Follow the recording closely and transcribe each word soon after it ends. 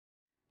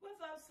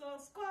Soul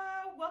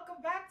Squad,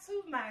 welcome back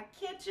to my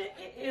kitchen.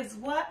 It is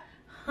what?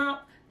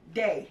 Hump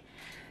day.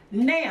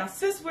 Now,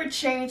 since we're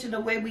changing the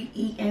way we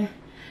eating,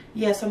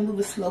 yes, I'm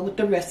moving slow with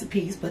the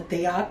recipes, but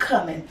they are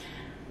coming.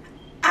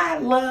 I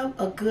love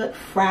a good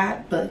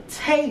fried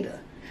potato.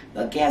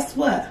 But guess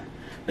what?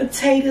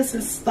 Potatoes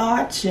and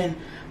starch and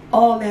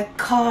all that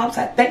carbs.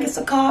 I think it's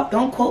a carb.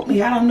 Don't quote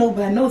me. I don't know,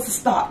 but I know it's a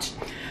starch.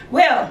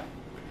 Well,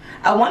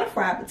 I want a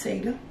fried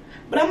potato,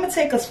 but I'm going to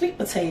take a sweet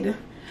potato.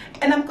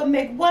 And I'm going to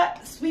make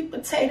what? Sweet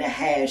potato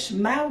hash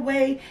my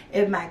way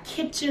in my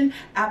kitchen.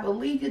 I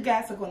believe you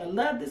guys are going to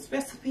love this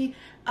recipe.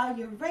 Are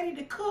you ready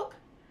to cook?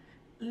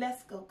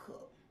 Let's go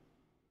cook.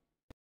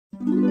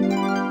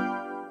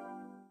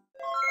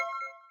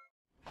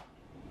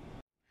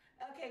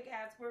 Okay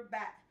guys, we're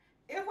back.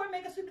 If we're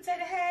making sweet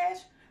potato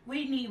hash,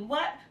 we need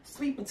what?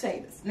 Sweet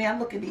potatoes. Now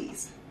look at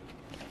these.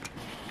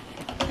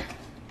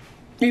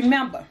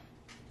 Remember,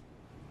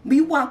 we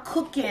want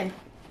cooking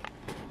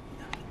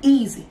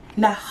easy,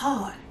 not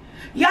hard.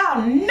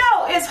 Y'all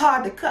know it's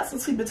hard to cut some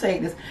sweet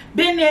potatoes.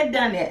 Been there,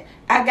 done that.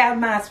 I got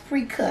mine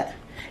pre-cut.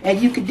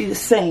 And you can do the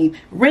same.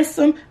 Rinse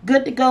them,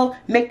 good to go.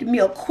 Make the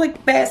meal quick,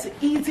 fast, and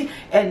easy.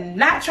 And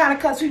not trying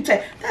to cut sweet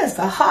potatoes. That is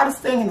the hardest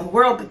thing in the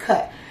world to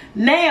cut.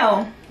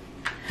 Now,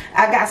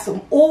 I got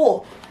some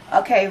oil.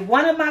 Okay,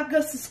 one of my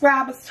good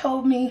subscribers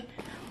told me,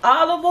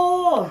 olive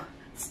oil.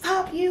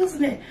 Stop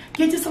using it.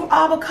 Get you some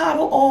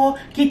avocado oil.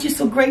 Get you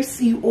some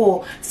grapeseed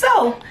oil.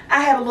 So,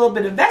 I have a little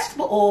bit of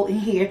vegetable oil in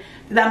here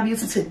that I'm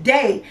using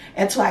today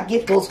until I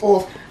get those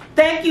oils.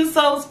 Thank you,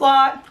 Soul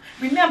Squad.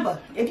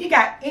 Remember, if you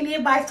got any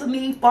advice for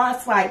me as far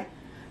as like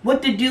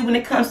what to do when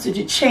it comes to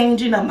the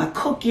changing of my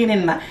cooking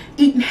and my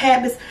eating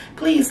habits,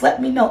 please let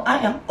me know. I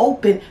am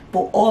open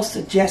for all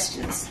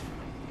suggestions.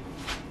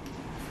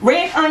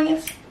 Red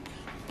onions.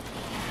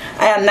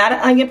 I am not an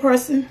onion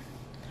person.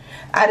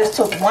 I just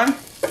took one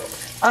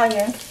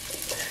onion.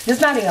 It's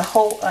not even a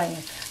whole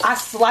onion. I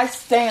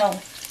sliced down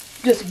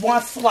just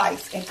one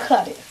slice and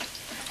cut it.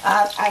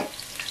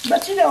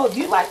 But you know, if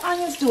you like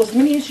onions, do as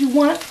many as you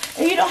want.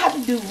 And you don't have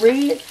to do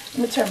red. Let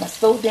me turn my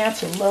stove down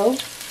to low.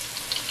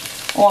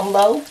 On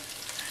low.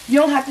 You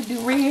don't have to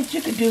do red.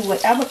 You can do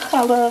whatever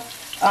color.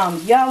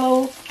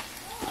 Yellow.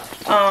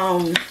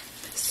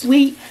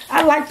 Sweet.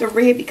 I like the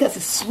red because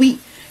it's sweet.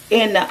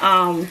 And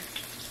the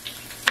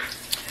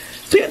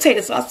sweet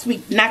potatoes are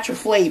sweet, natural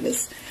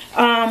flavors.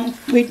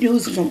 We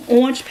use some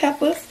orange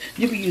peppers.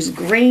 You can use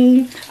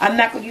green. I'm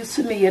not going to use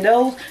too many of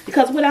those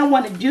because what I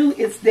want to do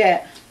is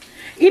that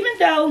even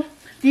though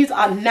these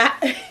are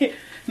not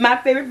my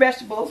favorite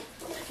vegetables,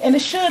 and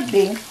it should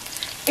be,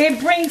 it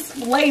brings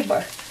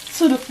flavor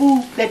to the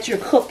food that you're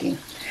cooking.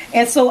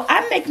 And so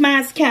I make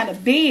mine kind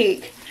of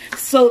big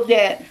so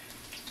that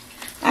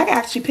I can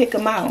actually pick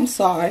them out. I'm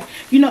sorry.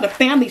 You know the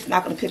family's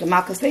not going to pick them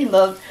out because they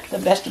love the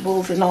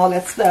vegetables and all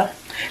that stuff.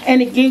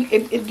 And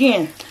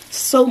again,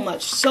 so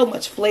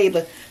much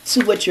flavor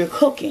to what you're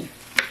cooking.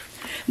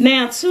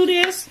 Now to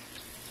this,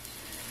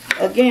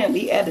 again,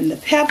 we adding the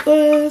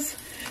peppers.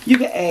 You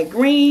can add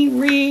green,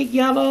 red,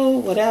 yellow,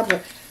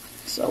 whatever.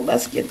 So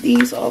let's get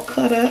these all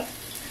cut up.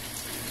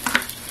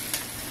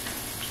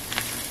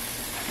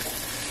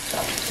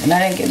 And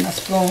I didn't get my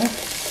spoon.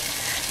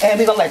 And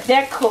we're going to let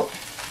that cook.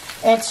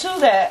 And to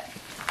that,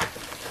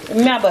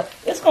 remember,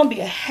 it's going to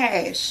be a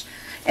hash.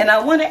 And I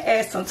want to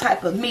add some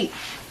type of meat.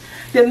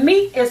 The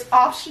meat is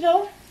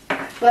optional,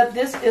 but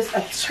this is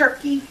a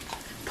turkey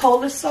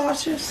Polish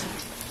sausage.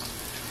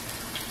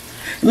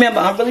 Remember,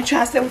 I'm really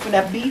trying to stay away from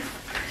that beef.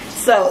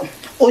 So,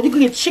 or you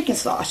can get chicken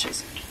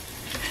sausages.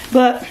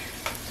 But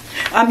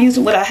I'm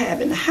using what I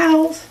have in the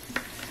house.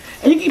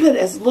 And you can put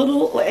as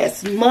little or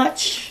as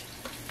much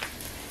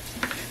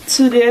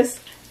to this.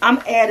 I'm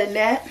adding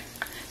that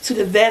to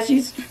the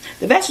veggies.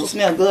 The vegetables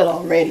smell good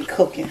already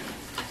cooking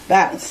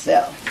by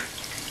themselves.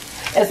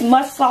 As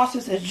much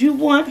sausage as you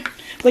want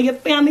for your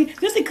family.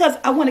 Just because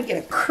I want to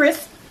get a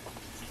crisp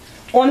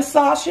on the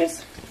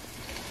sausages.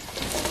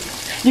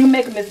 You can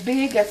make them as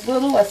big, as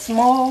little, as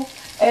small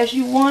as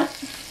you want.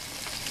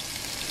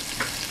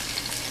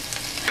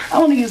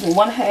 I'm only using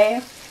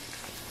 1/2.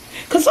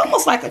 Because it's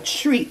almost like a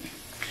treat.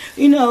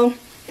 You know,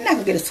 you're not going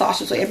to get a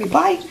sausage for every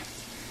bite.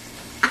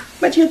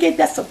 But you'll get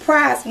that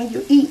surprise when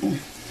you're eating.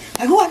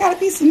 Like, oh, I got a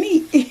piece of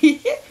meat.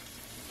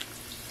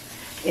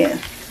 Yeah.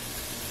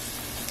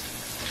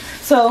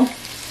 So,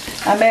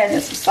 I'm adding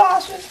some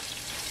sausage.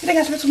 You think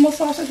I should put some more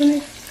sausage in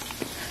there?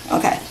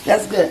 Okay,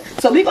 that's good.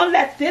 So, we're going to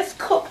let this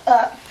cook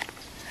up.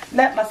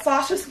 Let my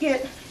sausage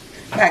get,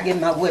 I got to get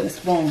my wooden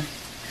spoon.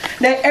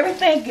 Let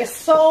everything get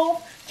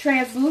soft,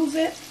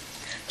 translucent.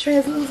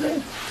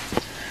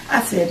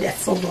 I said that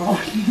so wrong.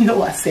 You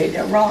know I said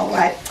that wrong,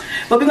 right?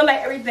 But we're going to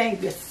let everything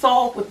get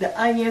soft with the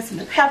onions and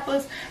the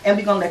peppers. And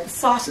we're going to let the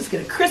sausages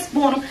get a crisp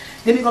on them.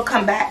 Then we're going to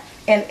come back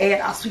and add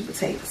our sweet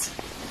potatoes.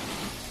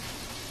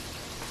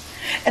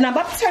 And I'm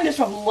about to turn this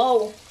from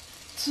low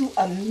to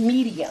a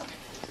medium.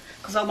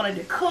 Because I wanted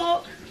to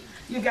cook.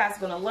 You guys are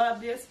going to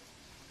love this.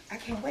 I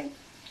can't wait.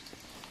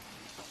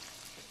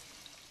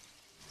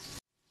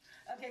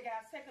 Okay,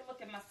 guys, take a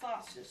look at my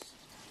sausages.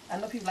 I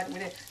know people like me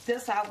that.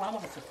 This is how I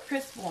want it to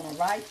crisp on them,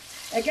 right?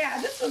 And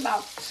guys, this is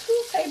about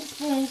 2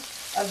 tablespoons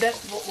of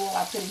vegetable oil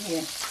I put in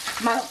here.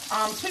 My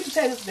sweet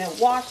potatoes been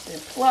washed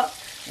and plucked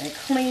and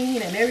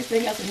cleaned and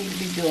everything else I need to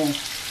be doing.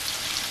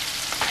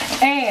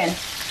 And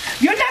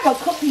you're not gonna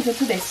cook these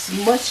until they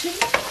smushy.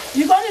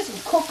 You're gonna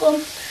just cook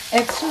them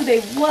until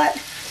they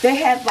what? They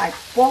have like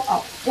a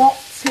fork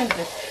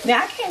tender.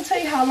 Now I can't tell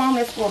you how long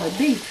that's gonna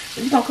be,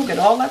 but you're gonna cook it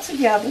all up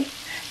together.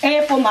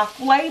 And for my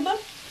flavor,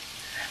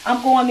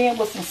 I'm going in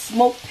with some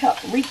smoked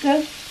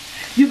paprika.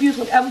 You can use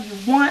whatever you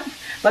want,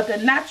 but the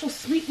natural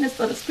sweetness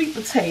of the sweet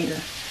potato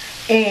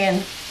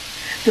and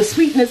the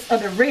sweetness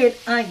of the red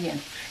onion,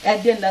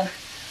 and then the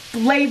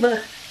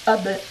flavor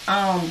of the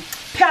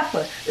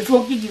pepper is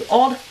going to give you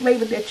all the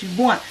flavor that you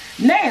want.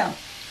 Now,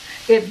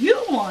 if you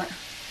want,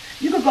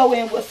 you could go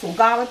in with some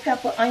garlic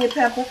pepper, onion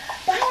pepper,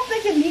 but I don't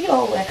think you need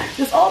all that.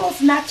 Just all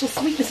those natural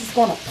sweetness is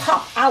going to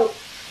pop out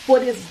for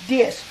this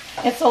dish.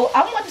 And so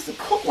I want this to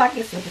cook like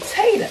it's a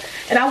potato.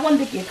 And I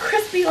want it to get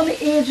crispy on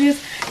the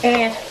edges.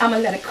 And I'm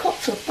going to let it cook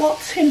to fork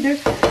tender.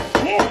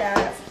 Yeah,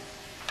 guys.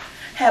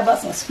 Have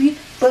us some sweet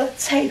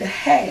potato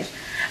hash.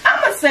 I'm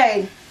going to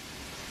say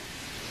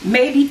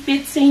maybe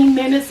 15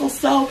 minutes or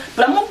so.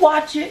 But I'm going to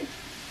watch it.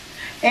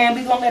 And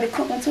we're going to let it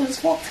cook until it's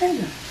fork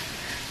tender.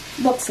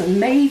 Looks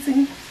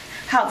amazing.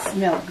 How it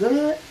smells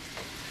good.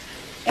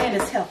 And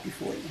it's healthy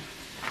for you.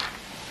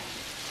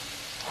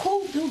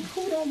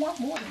 Who don't want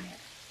more than that?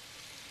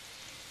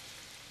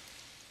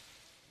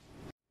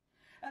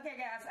 Okay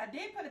guys, I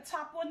did put a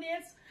top on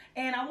this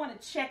and I want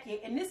to check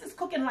it, and this is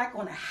cooking like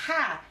on a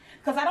high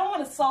because I don't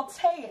want to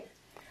saute it.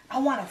 I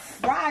want to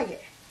fry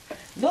it.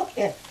 Look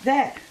at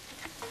that.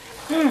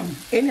 And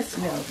it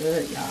smells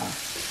good, y'all.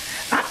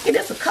 I'll give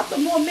this a couple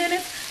more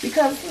minutes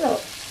because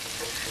look,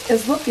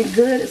 it's looking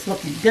good. It's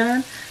looking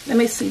done. Let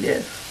me see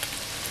this.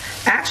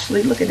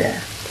 Actually, look at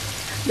that.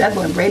 That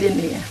went right in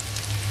there.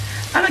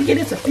 I'm going to give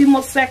this a few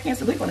more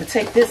seconds and we're going to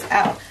take this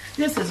out.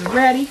 This is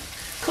ready.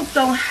 Cooked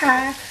on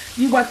high.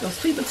 You want those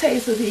sweet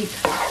potatoes to be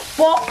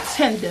fork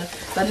tender,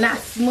 but not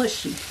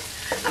smushy.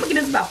 I'm going to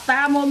give this about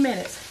 5 more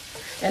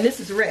minutes. And this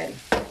is ready.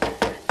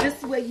 This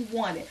is the way you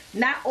want it.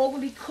 Not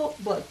overly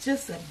cooked, but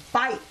just a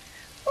bite.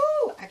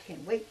 Ooh, I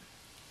can't wait.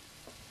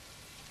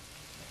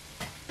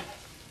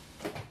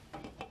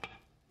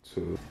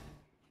 Alright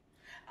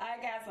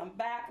guys, I'm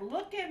back.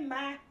 Look at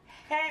my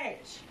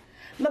hash.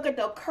 Look at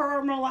the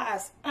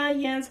caramelized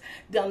onions,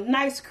 the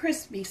nice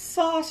crispy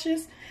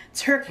sausages,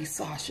 turkey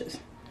sausages.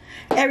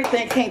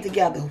 Everything came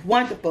together.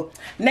 Wonderful.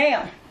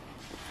 Now,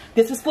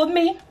 this is for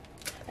me,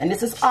 and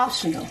this is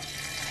optional.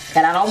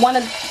 And I don't want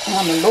to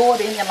lower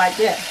it in there like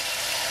that.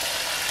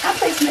 I'm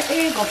placing the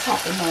egg on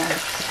top of mine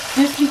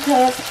just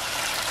because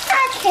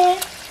I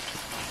can.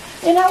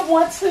 And I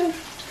want to.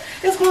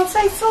 It's going to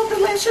taste so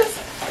delicious.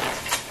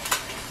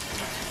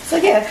 So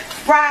yeah,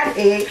 fried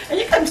egg. And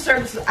you can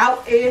serve this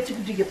without eggs. You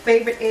can do your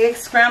favorite egg,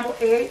 scrambled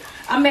egg.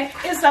 I mean,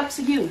 it's up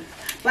to you.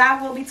 But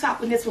I will be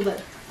topping this with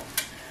a,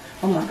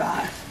 oh my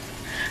God.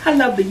 I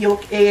love the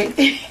yolk egg.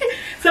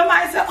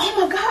 Somebody said,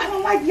 oh my God, I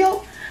don't like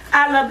yolk.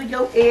 I love the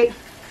yolk egg.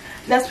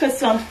 Let's put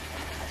some,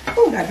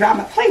 oh, I dropped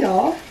my plate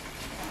off.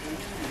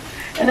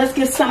 And let's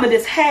get some of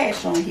this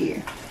hash on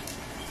here.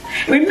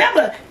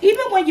 Remember,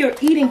 even when you're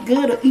eating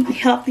good or eating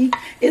healthy,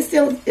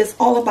 it's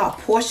all about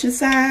portion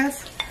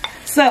size.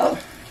 So,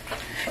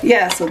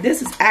 yeah, so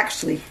this is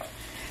actually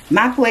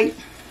my plate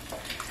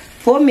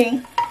for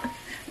me.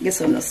 Get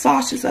some of the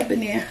sausages up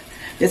in there.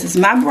 This is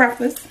my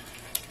breakfast.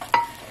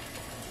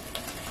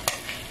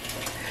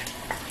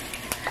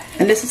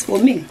 And this is for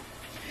me.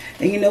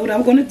 And you know what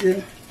I'm going to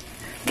do?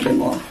 A bit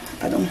more.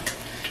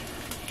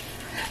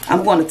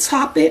 I'm going to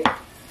top it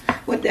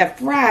with that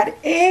fried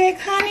egg,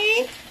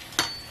 honey.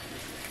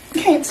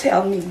 Can't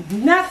tell me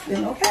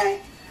nothing,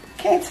 okay?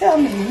 Can't tell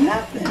me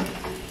nothing.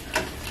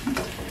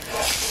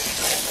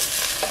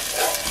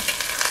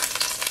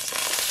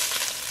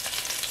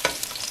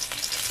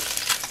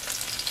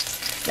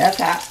 That's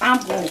how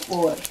I'm going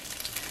for it.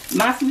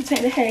 My sweet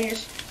potato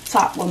hash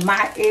topped with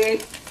my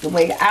egg, the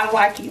way I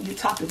like it. You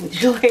top it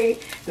with your egg,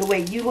 the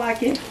way you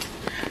like it.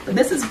 But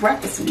this is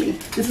breakfast for me.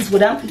 This is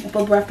what I'm eating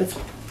for breakfast.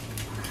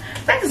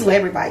 I think this is what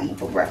everybody eats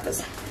for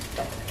breakfast.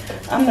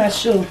 I'm not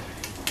sure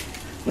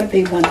what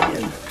they want to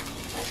do.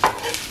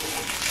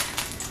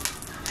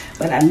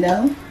 But I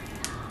know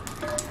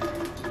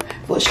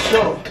for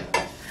sure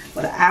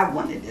what I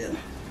want to do.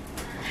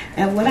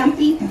 And what I'm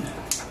eating.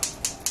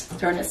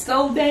 Turn the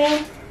stove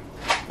down.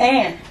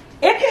 And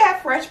if you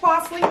have fresh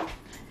parsley,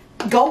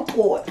 go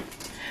for it.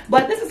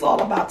 But this is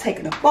all about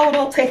taking a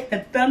photo, taking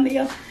a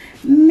thumbnail,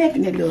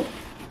 making it look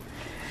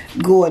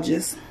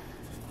gorgeous.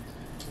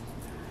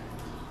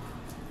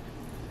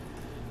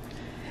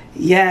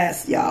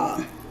 Yes,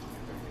 y'all.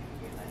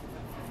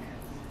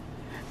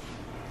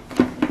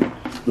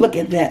 Look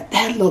at that.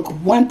 That look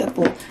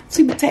wonderful.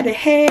 Sweet potato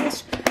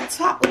hash,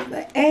 top of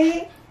the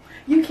egg.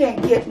 You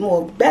can't get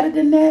more better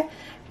than that.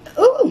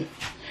 Ooh.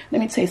 Let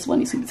me taste one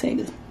of these sweet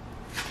potatoes.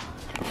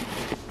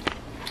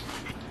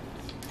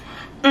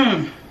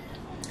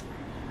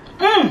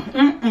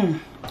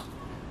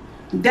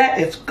 That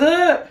is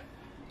good.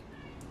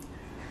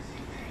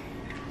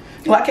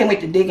 Well, I can't wait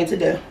to dig into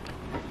that.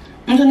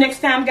 Until next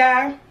time,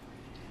 guys.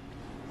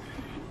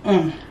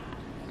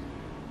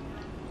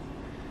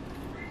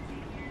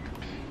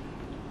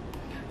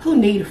 Who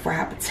need a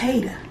fried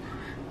potato?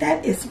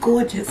 That is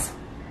gorgeous.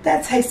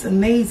 That tastes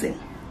amazing.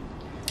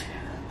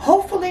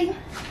 Hopefully,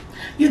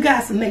 you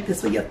guys will make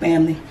this for your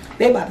family.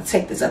 They're about to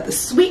take this up. The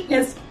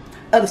sweetness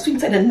of the sweet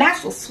potato, the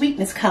natural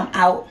sweetness come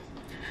out.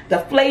 The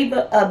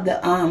flavor of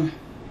the I'm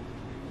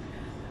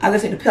gonna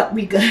say the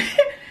paprika.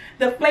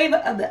 The flavor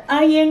of the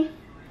onion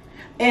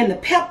and the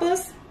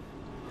peppers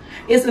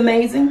is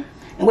amazing.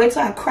 And wait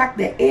till I crack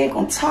that egg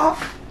on top.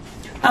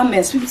 I'm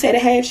in sweet potato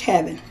hash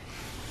heaven.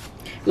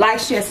 Like,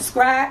 share,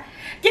 subscribe.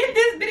 Get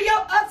this video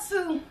up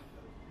to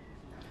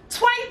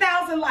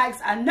 20,000 likes.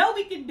 I know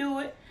we can do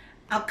it.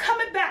 I'm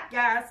coming back,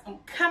 guys. I'm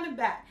coming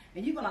back.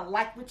 And you're gonna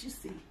like what you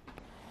see.